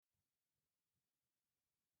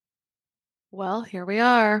Well, here we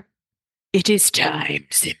are. It is time,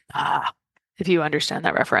 Simba. If you understand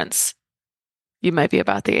that reference, you might be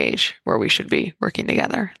about the age where we should be working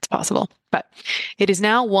together. It's possible. But it is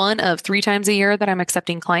now one of 3 times a year that I'm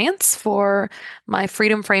accepting clients for my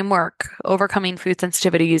Freedom Framework, overcoming food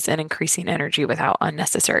sensitivities and increasing energy without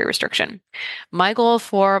unnecessary restriction. My goal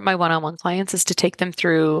for my one-on-one clients is to take them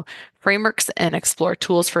through frameworks and explore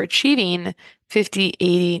tools for achieving 50,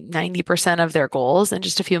 80, 90% of their goals in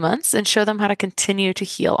just a few months and show them how to continue to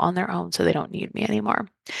heal on their own so they don't need me anymore.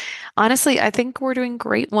 Honestly, I think we're doing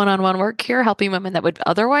great one-on-one work here, helping women that would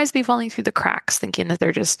otherwise be falling through the cracks, thinking that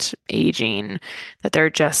they're just aging, that they're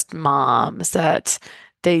just moms, that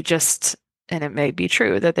they just, and it may be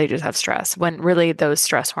true that they just have stress, when really those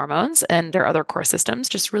stress hormones and their other core systems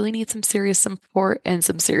just really need some serious support and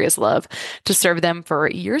some serious love to serve them for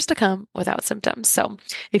years to come without symptoms. So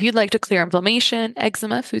if you'd like to clear inflammation,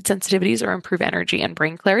 eczema, food sensitivities, or improve energy and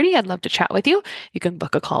brain clarity, I'd love to chat with you. You can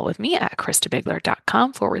book a call with me at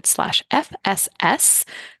KristaBigler.com/FSS,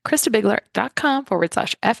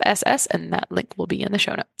 KristaBigler.com/FSS, and that link will be in the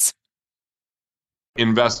show notes.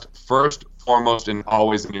 Invest first, foremost, and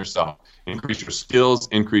always in yourself. Increase your skills,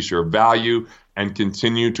 increase your value, and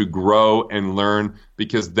continue to grow and learn,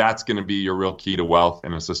 because that's going to be your real key to wealth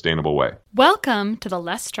in a sustainable way. Welcome to the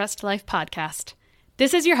Less Stressed Life podcast.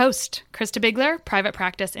 This is your host, Krista Bigler, private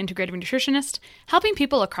practice integrative nutritionist, helping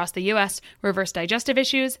people across the U.S. reverse digestive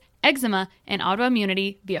issues, eczema, and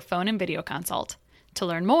autoimmunity via phone and video consult. To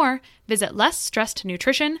learn more, visit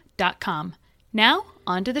lessstressednutrition.com. Now,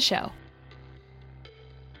 on to the show.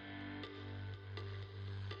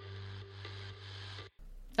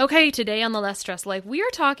 Okay, today on the Less Stressed Life, we are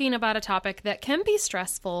talking about a topic that can be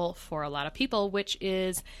stressful for a lot of people, which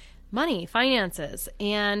is money, finances.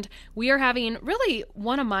 And we are having really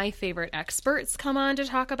one of my favorite experts come on to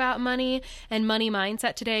talk about money and money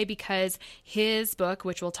mindset today, because his book,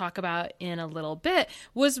 which we'll talk about in a little bit,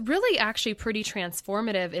 was really actually pretty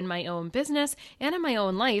transformative in my own business and in my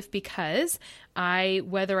own life, because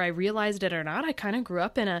whether I realized it or not, I kind of grew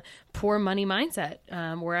up in a poor money mindset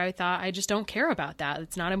where I thought I just don't care about that.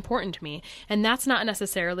 It's not important to me. And that's not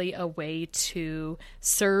necessarily a way to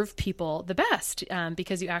serve people the best,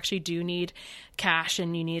 because you actually do need cash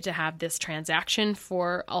and you need to have this transaction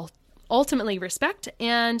for ultimately respect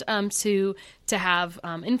and to have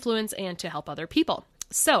influence and to help other people.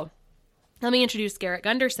 So let me introduce Garrett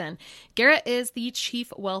Gunderson. Garrett is the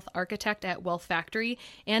chief wealth architect at Wealth Factory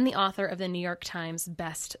and the author of the New York Times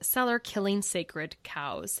bestseller, Killing Sacred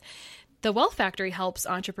Cows. The Wealth Factory helps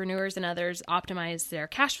entrepreneurs and others optimize their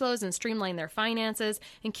cash flows and streamline their finances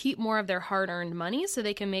and keep more of their hard-earned money so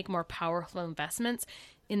they can make more powerful investments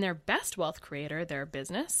in their best wealth creator, their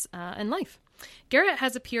business and life. Garrett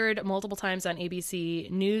has appeared multiple times on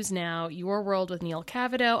ABC News Now, Your World with Neil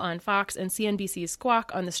Cavado on Fox, and CNBC's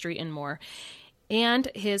Squawk on the Street and more. And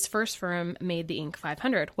his first firm made the Inc.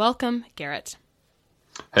 500. Welcome, Garrett.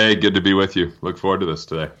 Hey, good to be with you. Look forward to this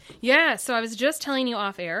today. Yeah, so I was just telling you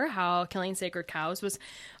off air how Killing Sacred Cows was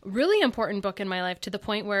a really important book in my life, to the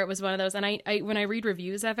point where it was one of those, and I when I read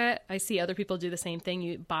reviews of it, I see other people do the same thing.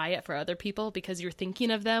 You buy it for other people because you're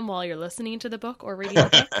thinking of them while you're listening to the book or reading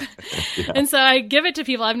the book. Yeah. And so I give it to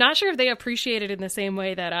people. I'm not sure if they appreciate it in the same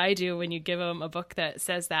way that I do when you give them a book that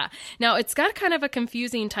says that. Now, it's got kind of a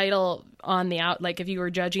confusing title on the out, like if you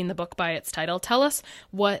were judging the book by its title. Tell us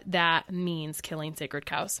what that means, Killing Sacred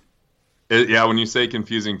Cows. When you say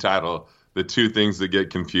confusing title, the two things that get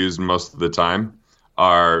confused most of the time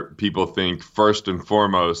are people think first and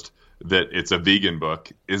foremost that it's a vegan book.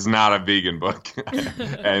 Is not a vegan book.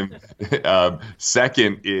 And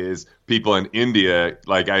second is people in India,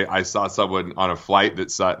 like I saw someone on a flight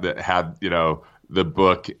that had, the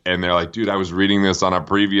book, and they're like, dude, I was reading this on a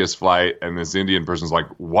previous flight, and this Indian person's like,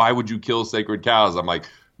 why would you kill sacred cows? I'm like,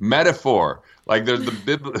 metaphor. Like there's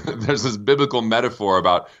there's this biblical metaphor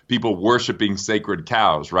about people worshiping sacred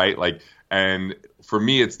cows, right? Like, and for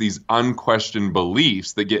me, it's these unquestioned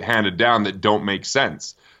beliefs that get handed down that don't make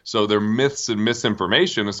sense. So they're myths and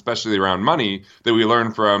misinformation, especially around money, that we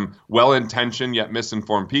learn from well-intentioned yet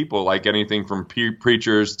misinformed people, like anything from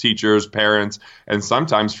preachers, teachers, parents, and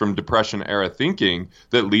sometimes from Depression-era thinking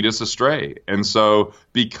that lead us astray. And so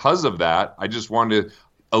because of that, I just wanted to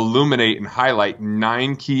illuminate and highlight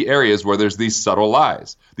 9 key areas where there's these subtle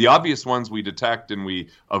lies. The obvious ones we detect and we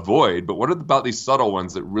avoid, but what about these subtle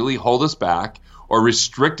ones that really hold us back or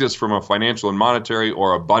restrict us from a financial and monetary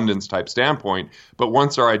or abundance type standpoint. But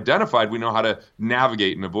once they're identified, we know how to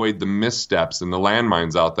navigate and avoid the missteps and the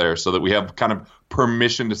landmines out there so that we have kind of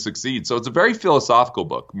permission to succeed. So it's a very philosophical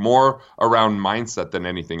book, more around mindset than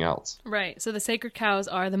anything else. Right. So the sacred cows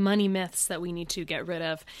are the money myths that we need to get rid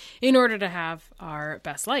of in order to have our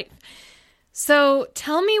best life. So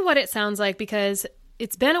tell me what it sounds like, because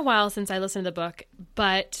it's been a while since I listened to the book,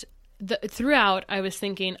 but throughout I was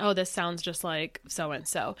thinking, oh, this sounds just like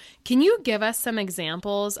so-and-so. Can you give us some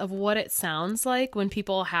examples of what it sounds like when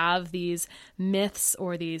people have these myths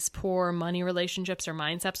or these poor money relationships or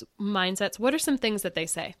mindsets? What are some things that they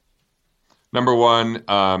say? Number one,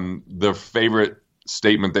 the favorite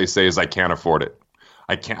statement they say is, I can't afford it.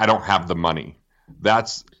 I don't have the money.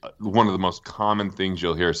 That's one of the most common things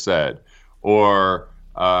you'll hear said. Or,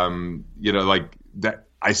 like that,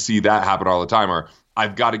 I see that happen all the time. Or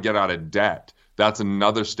I've got to get out of debt. That's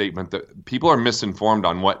another statement that people are misinformed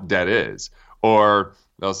on what debt is. Or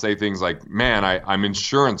they'll say things like, man, I'm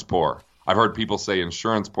insurance poor. I've heard people say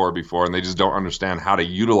insurance poor before, and they just don't understand how to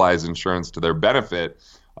utilize insurance to their benefit.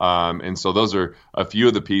 And so those are a few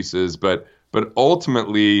of the pieces. But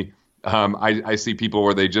ultimately, I see people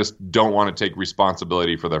where they just don't want to take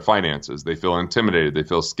responsibility for their finances. They feel intimidated. They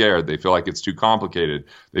feel scared. They feel like it's too complicated.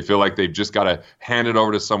 They feel like they've just got to hand it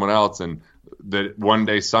over to someone else, and that one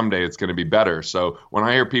day, someday, it's going to be better. So when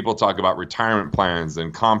I hear people talk about retirement plans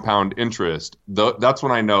and compound interest, that's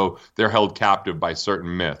when I know they're held captive by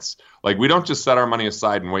certain myths. Like, we don't just set our money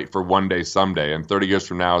aside and wait for one day, someday, and 30 years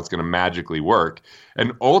from now, it's going to magically work.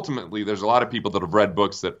 And ultimately, there's a lot of people that have read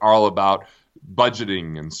books that are all about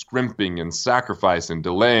budgeting and scrimping and sacrifice and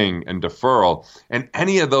delaying and deferral. And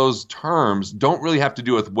any of those terms don't really have to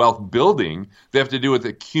do with wealth building. They have to do with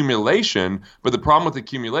accumulation. But the problem with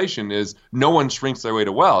accumulation is no one shrinks their way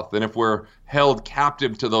to wealth. And if we're held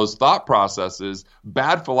captive to those thought processes,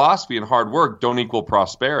 bad philosophy and hard work don't equal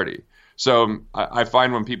prosperity. So I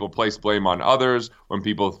find when people place blame on others, when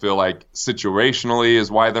people feel like situationally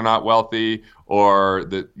is why they're not wealthy, or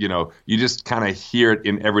that, you just kind of hear it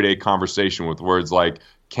in everyday conversation with words like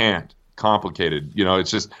can't, complicated.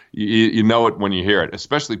 It's just, you know it when you hear it,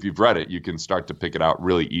 especially if you've read it, you can start to pick it out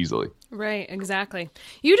really easily. Right, exactly.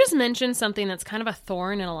 You just mentioned something that's kind of a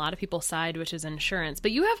thorn in a lot of people's side, which is insurance,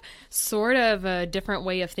 but you have sort of a different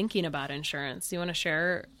way of thinking about insurance. You want to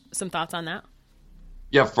share some thoughts on that?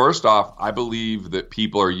 Yeah, first off, I believe that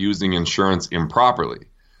people are using insurance improperly.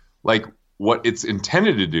 Like, what it's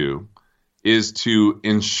intended to do is to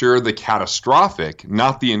insure the catastrophic,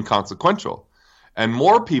 not the inconsequential. And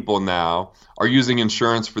more people now are using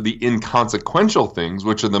insurance for the inconsequential things,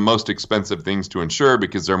 which are the most expensive things to insure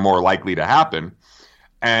because they're more likely to happen.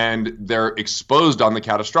 And they're exposed on the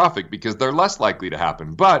catastrophic because they're less likely to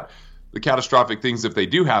happen. But the catastrophic things, if they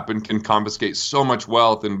do happen, can confiscate so much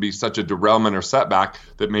wealth and be such a derailment or setback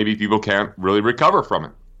that maybe people can't really recover from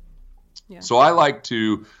it. Yeah. So I like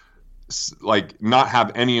to not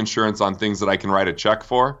have any insurance on things that I can write a check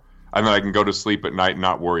for and that I can go to sleep at night and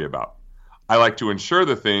not worry about. I like to insure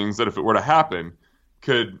the things that if it were to happen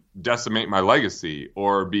could decimate my legacy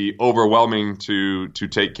or be overwhelming to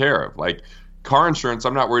take care of. Like car insurance,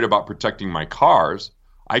 I'm not worried about protecting my cars.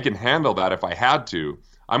 I can handle that if I had to.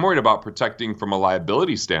 I'm worried about protecting from a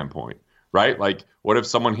liability standpoint, right? Like, what if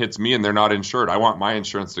someone hits me and they're not insured? I want my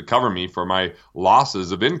insurance to cover me for my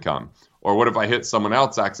losses of income. Or what if I hit someone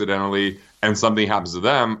else accidentally and something happens to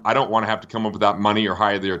them? I don't want to have to come up with that money or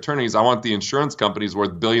hire the attorneys. I want the insurance companies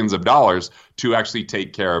worth billions of dollars to actually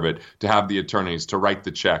take care of it, to have the attorneys, to write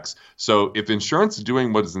the checks. So if insurance is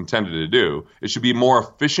doing what it's intended to do, it should be a more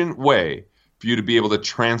efficient way for you to be able to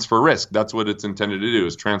transfer risk. That's what it's intended to do,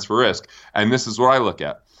 is transfer risk. And this is what I look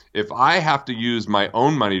at. If I have to use my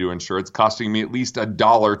own money to insure, it's costing me at least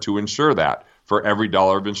 $1 to insure that for every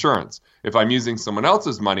dollar of insurance. If I'm using someone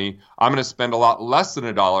else's money, I'm going to spend a lot less than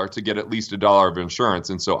 $1 to get at least $1 of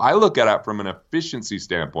insurance. And so I look at it from an efficiency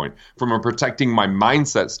standpoint, from a protecting my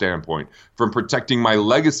mindset standpoint, from protecting my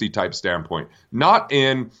legacy type standpoint, not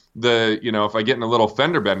in the, if I get in a little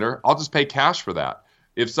fender bender, I'll just pay cash for that.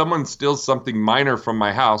 If someone steals something minor from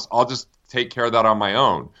my house, I'll just take care of that on my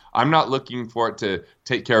own. I'm not looking for it to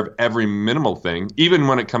take care of every minimal thing, even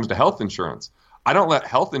when it comes to health insurance. I don't let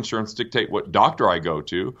health insurance dictate what doctor I go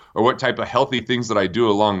to or what type of healthy things that I do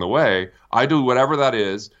along the way. I do whatever that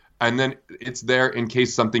is, and then it's there in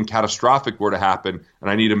case something catastrophic were to happen and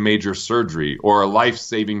I need a major surgery or a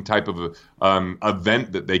life-saving type of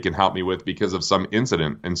event that they can help me with because of some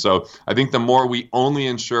incident. And so I think the more we only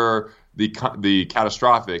insure the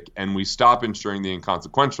catastrophic and we stop insuring the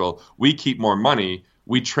inconsequential, we keep more money,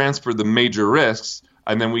 we transfer the major risks,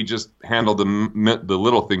 and then we just handle the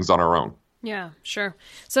little things on our own. Yeah, sure.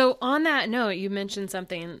 So on that note, you mentioned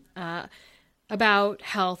something about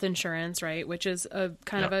health insurance, right? Which is a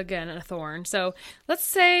kind of, again, a thorn. So let's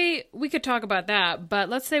say we could talk about that, but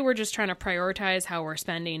let's say we're just trying to prioritize how we're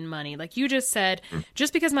spending money. Like you just said,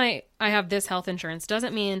 just because I have this health insurance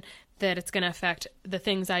doesn't mean that it's going to affect the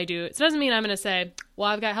things I do. It doesn't mean I'm going to say, well,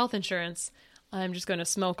 I've got health insurance, I'm just going to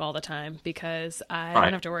smoke all the time because I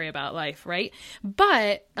don't have to worry about life, right?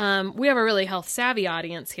 But we have a really health savvy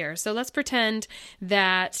audience here. So let's pretend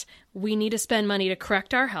that we need to spend money to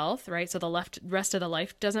correct our health, right? So the rest of the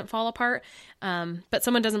life doesn't fall apart. But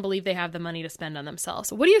someone doesn't believe they have the money to spend on themselves.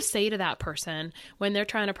 So what do you say to that person when they're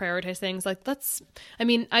trying to prioritize things? Like,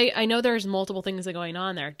 I know there's multiple things that are going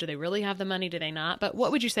on there. Do they really have the money? Do they not? But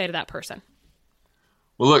what would you say to that person?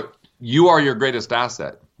 Well, look, you are your greatest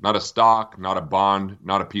asset, not a stock, not a bond,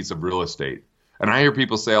 not a piece of real estate. And I hear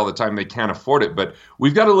people say all the time they can't afford it, but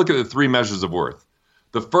we've got to look at the three measures of worth.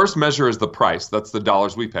 The first measure is the price. That's the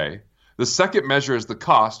dollars we pay. The second measure is the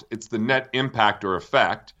cost. It's the net impact or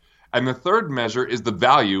effect. And the third measure is the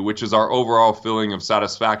value, which is our overall feeling of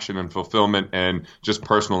satisfaction and fulfillment and just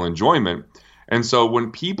personal enjoyment. And so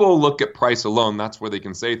when people look at price alone, that's where they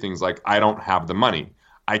can say things like, I don't have the money.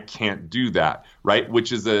 I can't do that, right?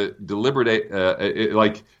 Which is a deliberate, it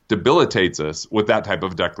like debilitates us with that type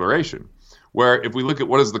of declaration. Where if we look at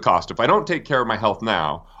what is the cost, if I don't take care of my health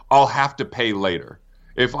now, I'll have to pay later.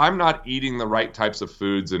 If I'm not eating the right types of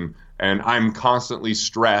foods and I'm constantly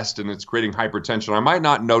stressed and it's creating hypertension, I might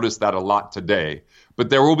not notice that a lot today, but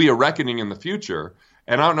there will be a reckoning in the future.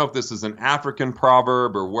 And I don't know if this is an African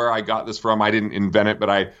proverb or where I got this from. I didn't invent it, but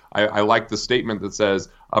I like the statement that says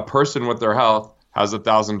a person with their health has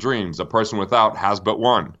 1,000 dreams. A person without has but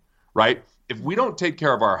one, right? If we don't take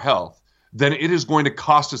care of our health, then it is going to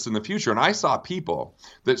cost us in the future. And I saw people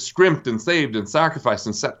that scrimped and saved and sacrificed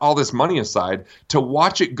and set all this money aside to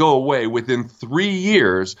watch it go away within 3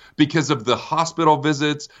 years because of the hospital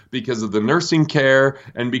visits, because of the nursing care,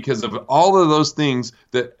 and because of all of those things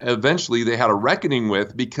that eventually they had a reckoning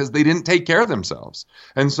with because they didn't take care of themselves.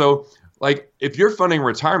 And so, like, if you're funding a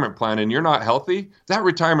retirement plan and you're not healthy, that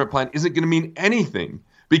retirement plan isn't going to mean anything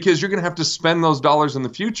because you're going to have to spend those dollars in the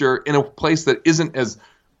future in a place that isn't as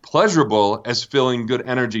pleasurable as feeling good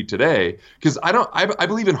energy today. Because I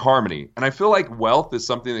believe in harmony, and I feel like wealth is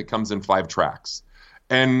something that comes in 5 tracks.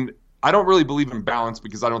 And I don't really believe in balance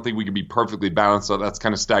because I don't think we can be perfectly balanced. So that's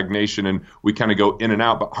kind of stagnation and we kind of go in and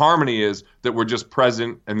out. But harmony is that we're just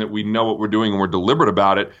present and that we know what we're doing and we're deliberate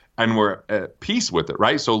about it and we're at peace with it,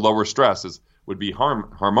 right? So lower stress would be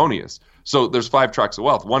harmonious. So there's 5 tracks of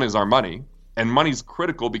wealth. One is our money. And money's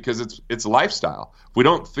critical because it's lifestyle. If we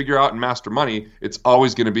don't figure out and master money, it's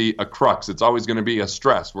always going to be a crux. It's always going to be a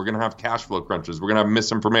stress. We're going to have cash flow crunches. We're going to have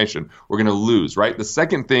misinformation. We're going to lose, right? The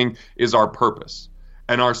second thing is our purpose.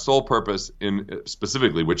 And our sole purpose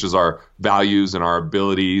specifically, which is our values and our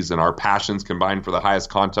abilities and our passions combined for the highest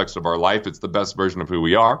context of our life. It's the best version of who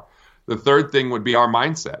we are. The third thing would be our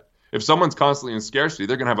mindset. If someone's constantly in scarcity,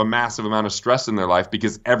 they're going to have a massive amount of stress in their life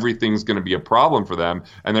because everything's going to be a problem for them,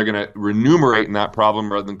 and they're going to remunerate in that problem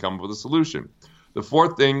rather than come up with a solution. The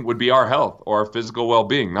fourth thing would be our health or our physical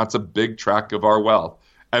well-being. That's a big track of our wealth.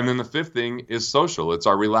 And then the fifth thing is social. It's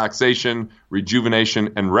our relaxation,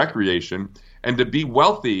 rejuvenation, and recreation. And to be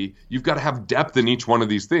wealthy, you've got to have depth in each one of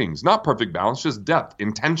these things. Not perfect balance, just depth,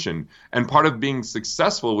 intention. And part of being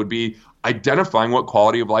successful would be identifying what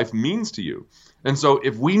quality of life means to you. And so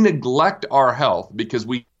if we neglect our health because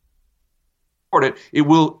we afford it, it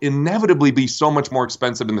will inevitably be so much more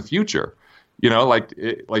expensive in the future. You know,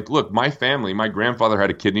 look, my family, my grandfather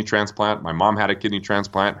had a kidney transplant. My mom had a kidney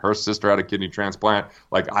transplant. Her sister had a kidney transplant.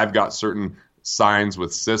 Like, I've got certain signs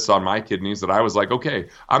with cysts on my kidneys that I was like, okay,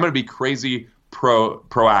 I'm going to be crazy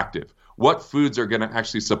proactive. What foods are going to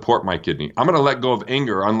actually support my kidney? I'm going to let go of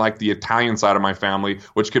anger, unlike the Italian side of my family,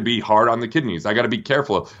 which could be hard on the kidneys. I got to be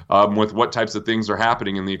careful with what types of things are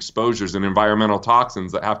happening in the exposures and environmental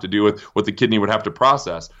toxins that have to do with what the kidney would have to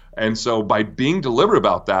process. And so by being deliberate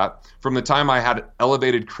about that, from the time I had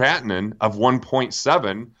elevated creatinine of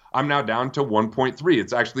 1.7, I'm now down to 1.3.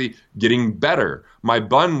 It's actually getting better. My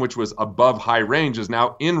bun, which was above high range, is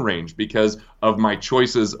now in range because of my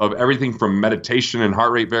choices of everything from meditation and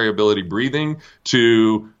heart rate variability breathing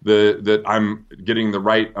to that I'm getting the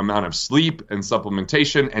right amount of sleep and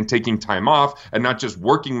supplementation and taking time off and not just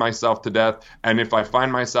working myself to death. And if I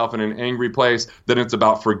find myself in an angry place, then it's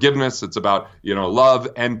about forgiveness. It's about, love.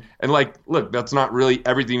 And like, look, that's not really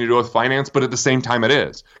everything to do with finance, but at the same time it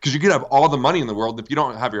is. Because you could have all the money in the world. If you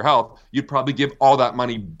don't have your health, you'd probably give all that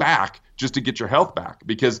money back just to get your health back,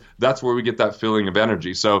 because that's where we get that feeling of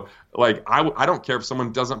energy. So like, I don't care if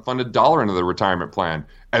someone doesn't fund $1 into their retirement plan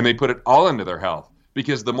and they put it all into their health,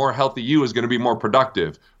 because the more healthy you is going to be more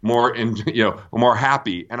productive, more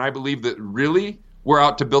happy. And I believe that really we're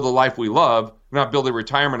out to build a life we love, not build a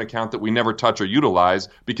retirement account that we never touch or utilize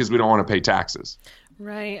because we don't want to pay taxes.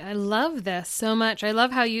 Right. I love this so much. I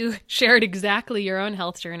love how you shared exactly your own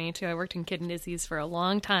health journey too. I worked in kidney disease for a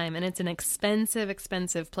long time, and it's an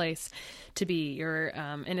expensive place to be.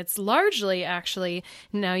 And it's largely actually,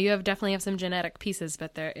 now you definitely have some genetic pieces,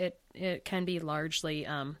 but it can be largely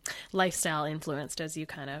lifestyle influenced, as you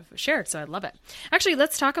kind of shared. So I love it. Actually,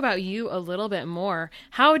 let's talk about you a little bit more.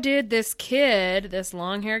 How did this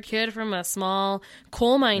long-haired kid from a small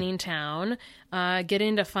coal mining town, get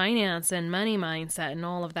into finance and money mindset and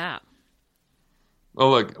all of that?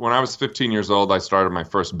 Well, look, when I was 15 years old, I started my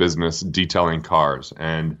first business detailing cars,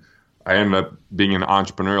 and I ended up being in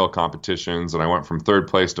entrepreneurial competitions, and I went from third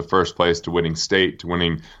place to first place to winning state to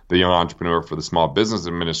winning the Young Entrepreneur for the Small Business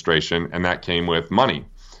Administration, and that came with money.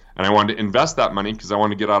 And I wanted to invest that money because I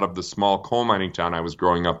wanted to get out of the small coal mining town I was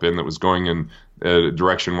growing up in that was going in a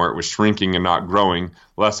direction where it was shrinking and not growing,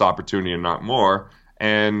 less opportunity and not more.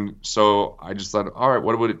 And so I just thought, all right,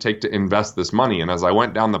 what would it take to invest this money? And as I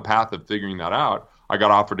went down the path of figuring that out, I got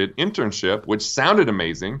offered an internship, which sounded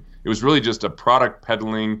amazing. It was really just a product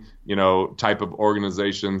peddling, type of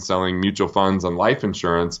organization selling mutual funds and life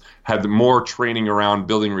insurance, had more training around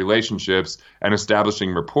building relationships and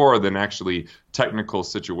establishing rapport than actually technical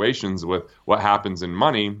situations with what happens in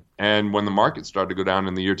money. And when the market started to go down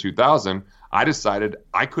in the year 2000, I decided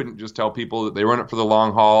I couldn't just tell people that they run it for the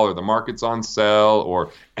long haul or the market's on sale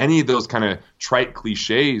or any of those kind of trite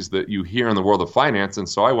cliches that you hear in the world of finance. And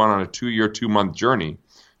so I went on a 2-year, 2-month journey,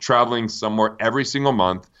 traveling somewhere every single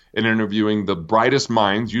month and interviewing the brightest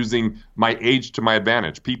minds using my age to my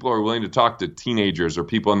advantage. People are willing to talk to teenagers or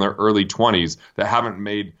people in their early 20s that haven't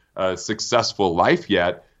made a successful life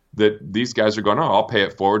yet, that these guys are going, oh, I'll pay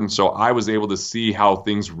it forward. And so I was able to see how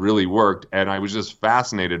things really worked, and I was just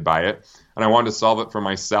fascinated by it. And I wanted to solve it for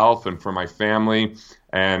myself and for my family,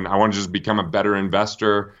 and I wanted to just become a better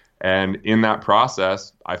investor. And in that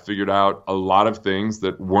process, I figured out a lot of things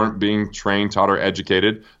that weren't being trained, taught, or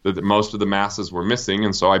educated, that most of the masses were missing.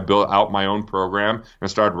 And so I built out my own program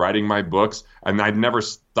and started writing my books. And I'd never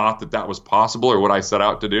thought that that was possible or what I set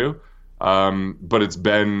out to do. But it's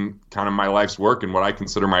been kind of my life's work and what I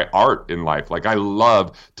consider my art in life. Like, I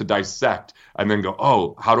love to dissect and then go,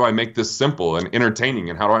 oh, how do I make this simple and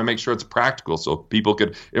entertaining? And how do I make sure it's practical so people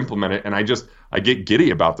could implement it? And I get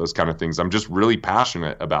giddy about those kind of things. I'm just really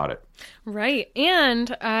passionate about it. Right.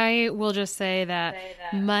 And I will just say that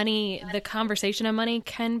money, the conversation of money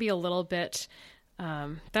can be a little bit,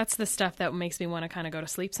 that's the stuff that makes me want to kind of go to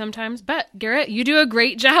sleep sometimes. But Garrett, you do a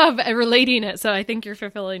great job at relating it. So I think you're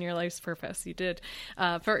fulfilling your life's purpose. You did.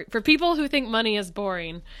 For people who think money is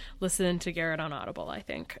boring, listen to Garrett on Audible, I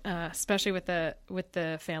think, especially with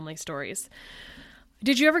the family stories.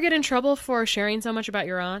 Did you ever get in trouble for sharing so much about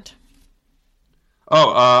your aunt?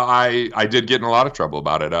 Oh, I did get in a lot of trouble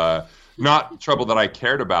about it. Not trouble that I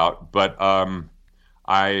cared about, but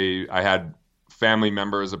I had family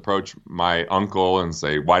members approach my uncle and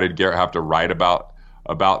say, why did Garrett have to write about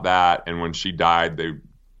that? And when she died, they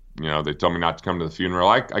told me not to come to the funeral.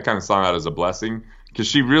 I kind of saw that as a blessing, because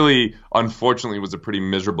she really, unfortunately, was a pretty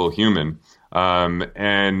miserable human.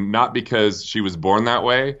 And not because she was born that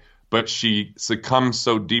way, but she succumbed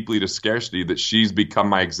so deeply to scarcity that she's become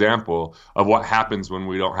my example of what happens when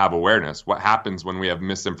we don't have awareness, what happens when we have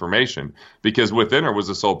misinformation. Because within her was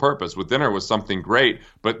a sole purpose. Within her was something great,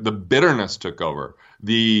 but the bitterness took over.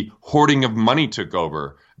 The hoarding of money took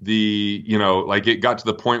over. It got to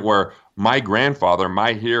the point where my grandfather,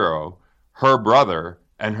 my hero, her brother,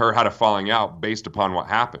 and her had a falling out based upon what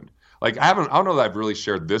happened. Like, I don't know that I've really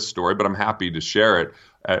shared this story, but I'm happy to share it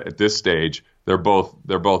at this stage. They're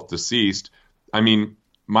both deceased. I mean,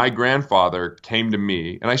 my grandfather came to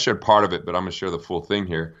me, and I shared part of it, but I'm going to share the full thing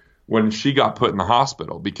here, when she got put in the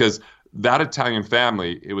hospital, because that Italian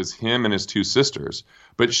family, it was him and his 2 sisters,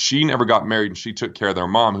 but she never got married, and she took care of their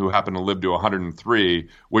mom, who happened to live to 103,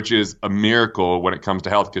 which is a miracle when it comes to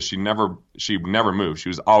health, because she never moved. She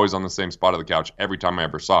was always on the same spot of the couch every time I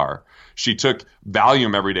ever saw her. She took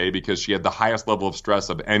Valium every day because she had the highest level of stress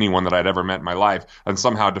of anyone that I'd ever met in my life, and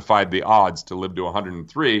somehow defied the odds to live to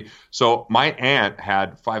 103. So my aunt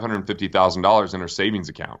had $550,000 in her savings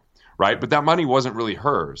account. Right? But that money wasn't really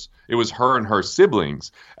hers. It was her and her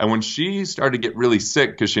siblings. And when she started to get really sick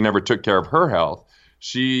because she never took care of her health,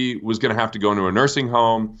 she was going to have to go into a nursing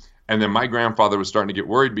home. And then my grandfather was starting to get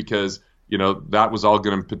worried because, that was all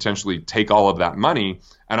going to potentially take all of that money.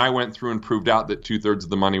 And I went through and proved out that 2/3 of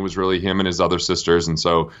the money was really him and his other sisters. And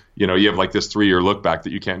so, you have like this 3-year look back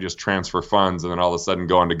that you can't just transfer funds and then all of a sudden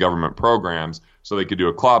go into government programs so they could do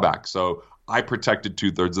a clawback. So I protected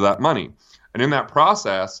 2/3 of that money. And in that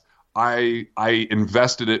process, I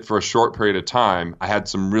invested it for a short period of time. I had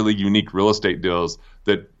some really unique real estate deals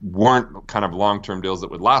that weren't kind of long-term deals that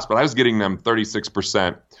would last, but I was getting them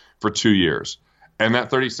 36% for 2 years. And that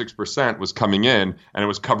 36% was coming in, and it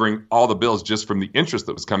was covering all the bills just from the interest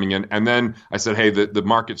that was coming in. And then I said, hey, the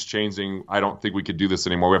market's changing. I don't think we could do this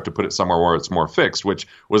anymore. We have to put it somewhere where it's more fixed, which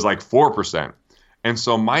was like 4%. And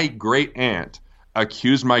so my great aunt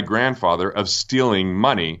accused my grandfather of stealing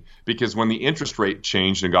money because when the interest rate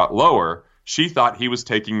changed and got lower, she thought he was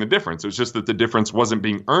taking the difference. It was just that the difference wasn't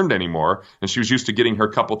being earned anymore. And she was used to getting her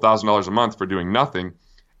couple $1,000s a month for doing nothing.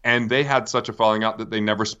 And they had such a falling out that they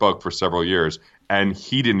never spoke for several years. And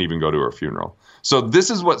he didn't even go to her funeral. So this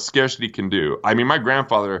is what scarcity can do. I mean, my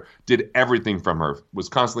grandfather did everything from her, was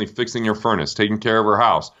constantly fixing her furnace, taking care of her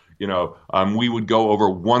house. We would go over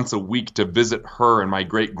once a week to visit her and my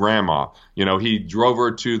great grandma. He drove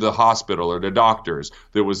her to the hospital or the doctors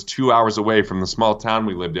that was 2 hours away from the small town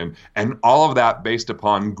we lived in. And all of that based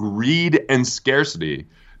upon greed and scarcity,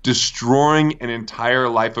 destroying an entire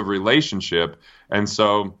life of relationship. And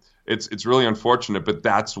so it's really unfortunate, but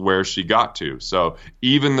that's where she got to. So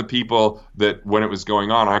even the people that when it was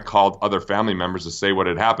going on, I called other family members to say what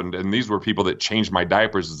had happened. And these were people that changed my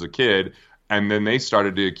diapers as a kid. And then they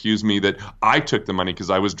started to accuse me that I took the money because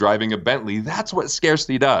I was driving a Bentley. That's what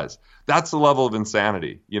scarcity does. That's the level of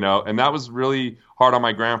insanity, and that was really hard on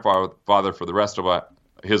my grandfather for the rest of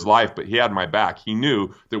his life, but he had my back. He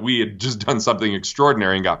knew that we had just done something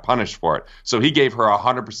extraordinary and got punished for it. So he gave her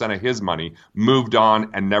 100% of his money, moved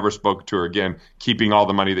on, and never spoke to her again, keeping all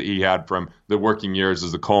the money that he had from the working years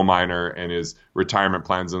as a coal miner and his retirement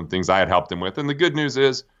plans and things I had helped him with. And the good news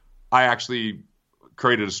is I actually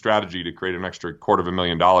created a strategy to create an extra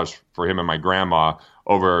 $250,000 for him and my grandma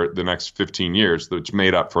over the next 15 years, which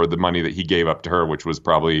made up for the money that he gave up to her, which was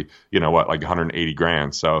probably, like 180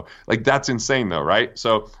 grand. So like, that's insane though, right?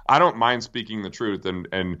 So I don't mind speaking the truth.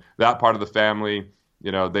 And that part of the family,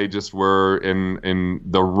 they just were in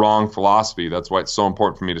the wrong philosophy. That's why it's so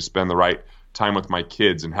important for me to spend the right time with my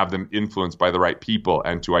kids and have them influenced by the right people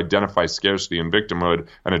and to identify scarcity and victimhood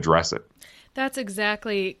and address it. That's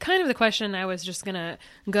exactly kind of the question I was just going to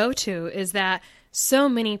go to, is that so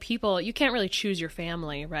many people, you can't really choose your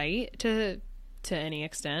family, right? To any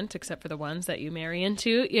extent, except for the ones that you marry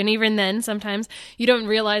into. And even then, sometimes you don't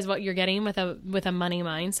realize what you're getting with a money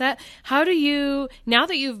mindset. How do you, now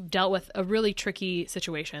that you've dealt with a really tricky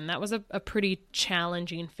situation, that was a pretty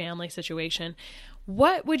challenging family situation,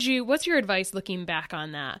 what's your advice looking back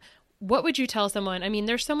on that? What would you tell someone? I mean,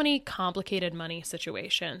 there's so many complicated money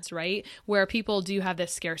situations, right? Where people do have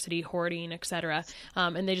this scarcity, hoarding, et cetera,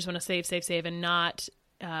 and they just want to save, and not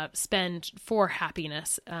spend for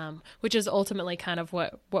happiness, which is ultimately kind of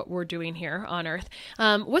what we're doing here on Earth.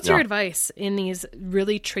 What's your advice in these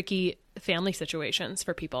really tricky family situations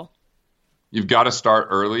for people? You've got to start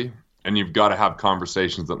early, and you've got to have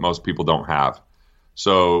conversations that most people don't have.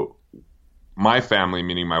 So my family,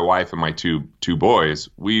 meaning my wife and my two boys,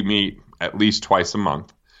 we meet at least twice a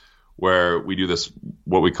month where we do this,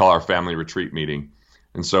 what we call our family retreat meeting.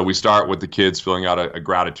 And so we start with the kids filling out a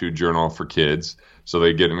gratitude journal for kids so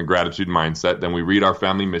they get in a gratitude mindset. Then we read our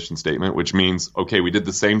family mission statement, which means, okay, we did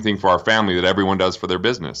the same thing for our family that everyone does for their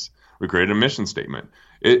business. We created a mission statement,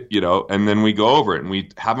 and then we go over it and we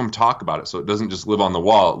have them talk about it. So it doesn't just live on the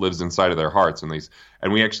wall, it lives inside of their hearts.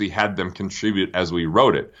 And we actually had them contribute as we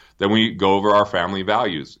wrote it. Then we go over our family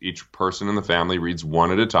values. Each person in the family reads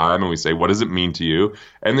one at a time and we say, what does it mean to you?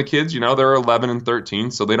 And the kids, they're 11 and 13,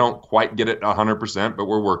 so they don't quite get it 100%, but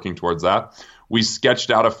we're working towards that. We sketched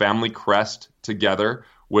out a family crest together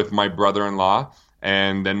with my brother-in-law.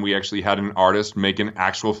 And then we actually had an artist make an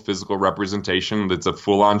actual physical representation that's a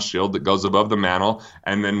full-on shield that goes above the mantle.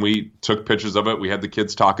 And then we took pictures of it. We had the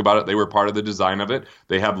kids talk about it. They were part of the design of it.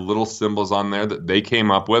 They have little symbols on there that they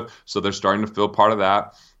came up with. So they're starting to feel part of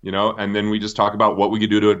that, and then we just talk about what we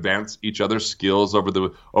could do to advance each other's skills over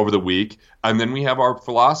the week. And then we have our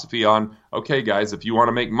philosophy on, okay, guys, if you want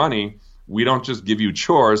to make money, we don't just give you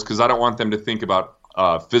chores, because I don't want them to think about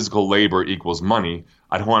physical labor equals money.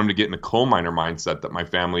 I don't want them to get in a coal miner mindset that my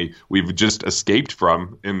family, we've just escaped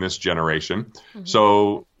from in this generation. Mm-hmm.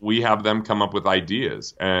 So we have them come up with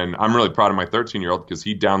ideas. And I'm really proud of my 13-year-old because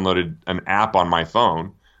he downloaded an app on my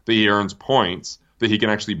phone that he earns points that he can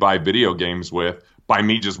actually buy video games with by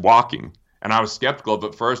me just walking. And I was skeptical of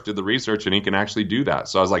it first, did the research, and he can actually do that.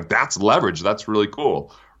 So I was like, that's leverage. That's really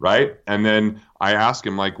cool, right? And then I ask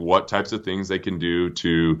them like what types of things they can do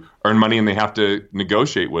to earn money, and they have to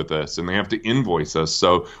negotiate with us and they have to invoice us.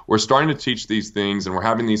 So we're starting to teach these things and we're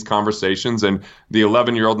having these conversations. And the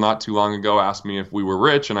 11-year-old not too long ago asked me if we were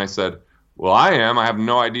rich, and I said, well, I am. I have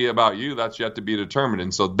no idea about you. That's yet to be determined.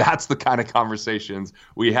 And so that's the kind of conversations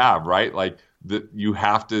we have, right? Like you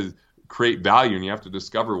have to create value and you have to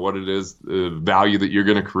discover what it is, the value that you're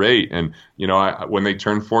going to create. And, when they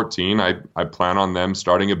turn 14, I plan on them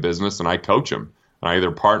starting a business and I coach them. And I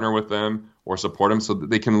either partner with them or support them so that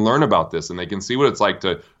they can learn about this and they can see what it's like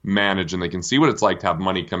to manage and they can see what it's like to have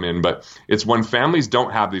money come in. But it's when families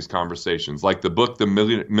don't have these conversations, like the book, The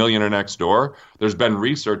Millionaire Next Door. There's been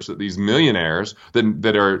research that these millionaires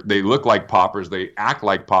they look like paupers, they act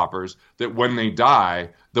like paupers, that when they die,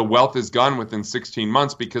 the wealth is gone within 16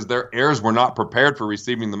 months because their heirs were not prepared for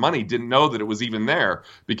receiving the money, didn't know that it was even there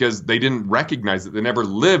because they didn't recognize it. They never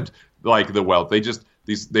lived like the wealth.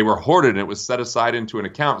 They were hoarded and it was set aside into an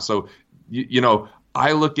account. So,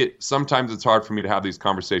 I look at, sometimes it's hard for me to have these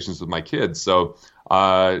conversations with my kids. So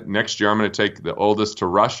next year I'm going to take the oldest to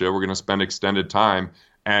Russia. We're going to spend extended time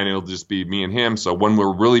and it'll just be me and him. So when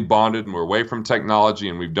we're really bonded and we're away from technology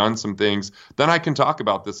and we've done some things, then I can talk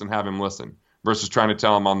about this and have him listen versus trying to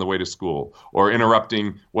tell him on the way to school or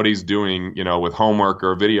interrupting what he's doing, with homework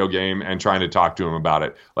or a video game and trying to talk to him about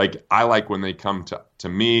it. Like I like when they come to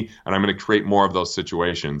me, and I'm going to create more of those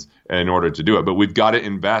situations in order to do it. But we've got to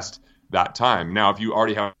invest that time. Now, if you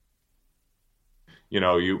already have,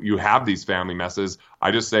 you have these family messes,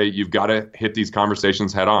 I just say you've got to hit these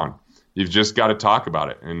conversations head on. You've just got to talk about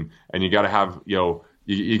it. And you got to have,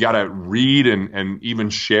 you got to read and even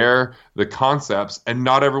share the concepts, and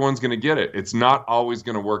not everyone's going to get it. It's not always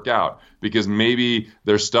going to work out because maybe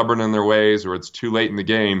they're stubborn in their ways or it's too late in the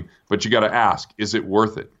game, but you got to ask, is it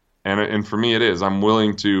worth it? And for me, it is. I'm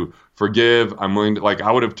willing to forgive. I'm willing to,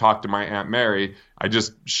 I would have talked to my Aunt Mary.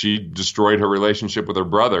 She destroyed her relationship with her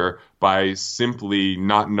brother by simply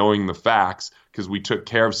not knowing the facts because we took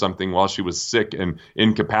care of something while she was sick and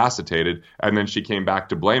incapacitated. And then she came back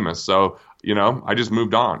to blame us. So, I just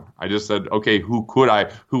moved on. I just said, okay,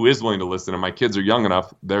 who is willing to listen? And my kids are young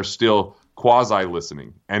enough. They're still quasi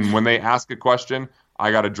listening. And when they ask a question,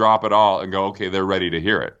 I got to drop it all and go, okay, they're ready to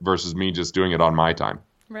hear it versus me just doing it on my time.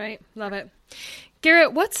 Right. Love it.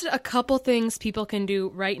 Garrett, what's a couple things people can do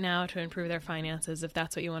right now to improve their finances if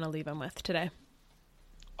that's what you want to leave them with today?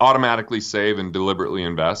 Automatically save and deliberately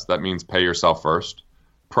invest. That means pay yourself first.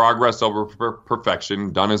 Progress over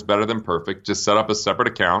perfection. Done is better than perfect. Just set up a separate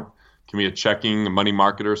account. It can be a checking, a money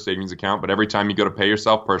market, or a savings account. But every time you go to pay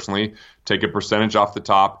yourself personally, take a percentage off the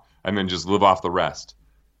top and then just live off the rest.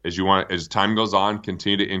 As time goes on,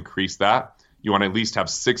 continue to increase that. You want to at least have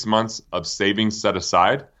 6 months of savings set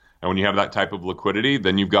aside. And when you have that type of liquidity,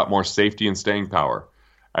 then you've got more safety and staying power.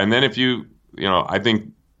 And then if I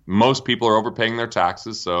think most people are overpaying their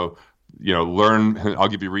taxes. So, learn, I'll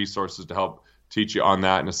give you resources to help teach you on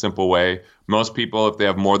that in a simple way. Most people, if they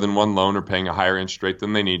have more than one loan, are paying a higher interest rate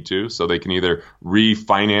than they need to. So they can either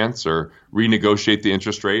refinance or renegotiate the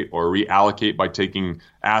interest rate or reallocate by taking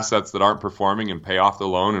assets that aren't performing and pay off the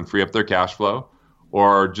loan and free up their cash flow.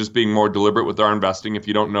 Or just being more deliberate with our investing. If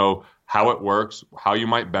you don't know how it works, how you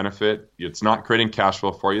might benefit, it's not creating cash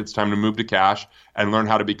flow for you. It's time to move to cash and learn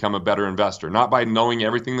how to become a better investor. Not by knowing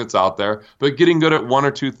everything that's out there, but getting good at one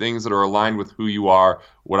or two things that are aligned with who you are,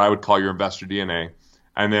 what I would call your investor DNA.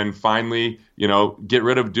 And then finally, get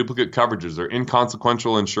rid of duplicate coverages or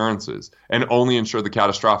inconsequential insurances and only insure the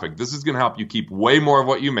catastrophic. This is going to help you keep way more of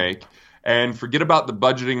what you make and forget about the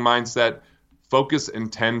budgeting mindset. Focus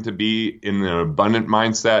and tend to be in an abundant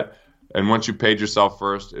mindset. And once you paid yourself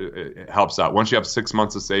first, it helps out. Once you have 6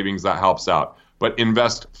 months of savings, that helps out. But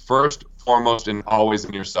invest first, foremost, and always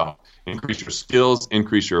in yourself. Increase your skills,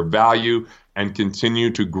 increase your value, and continue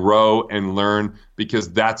to grow and learn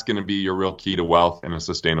because that's going to be your real key to wealth in a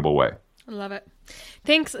sustainable way. I love it.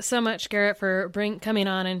 Thanks so much, Garrett, for coming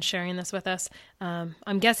on and sharing this with us.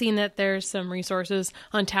 I'm guessing that there's some resources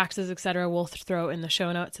on taxes, et cetera, we'll throw in the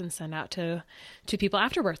show notes and send out to people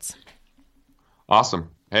afterwards.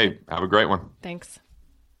 Awesome. Hey, have a great one. Thanks.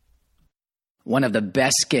 One of the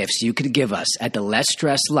best gifts you could give us at the Less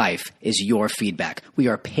Stress Life is your feedback. We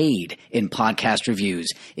are paid in podcast reviews.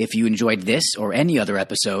 If you enjoyed this or any other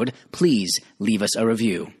episode, please leave us a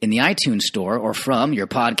review. In the iTunes store or from your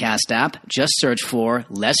podcast app, just search for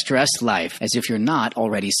Less Stress Life as if you're not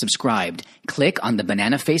already subscribed. Click on the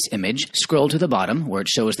banana face image, scroll to the bottom where it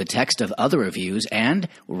shows the text of other reviews, and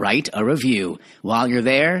write a review. While you're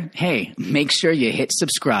there, hey, make sure you hit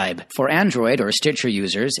subscribe. For Android or Stitcher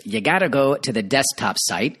users, you gotta go to to the desktop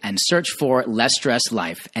site and search for Less Stress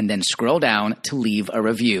Life, and then scroll down to leave a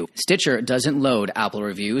review. Stitcher doesn't load Apple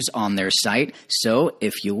reviews on their site, so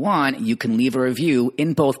if you want, you can leave a review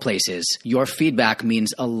in both places. Your feedback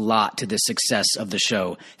means a lot to the success of the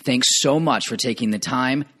show. Thanks so much for taking the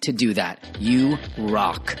time to do that. You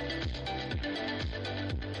rock.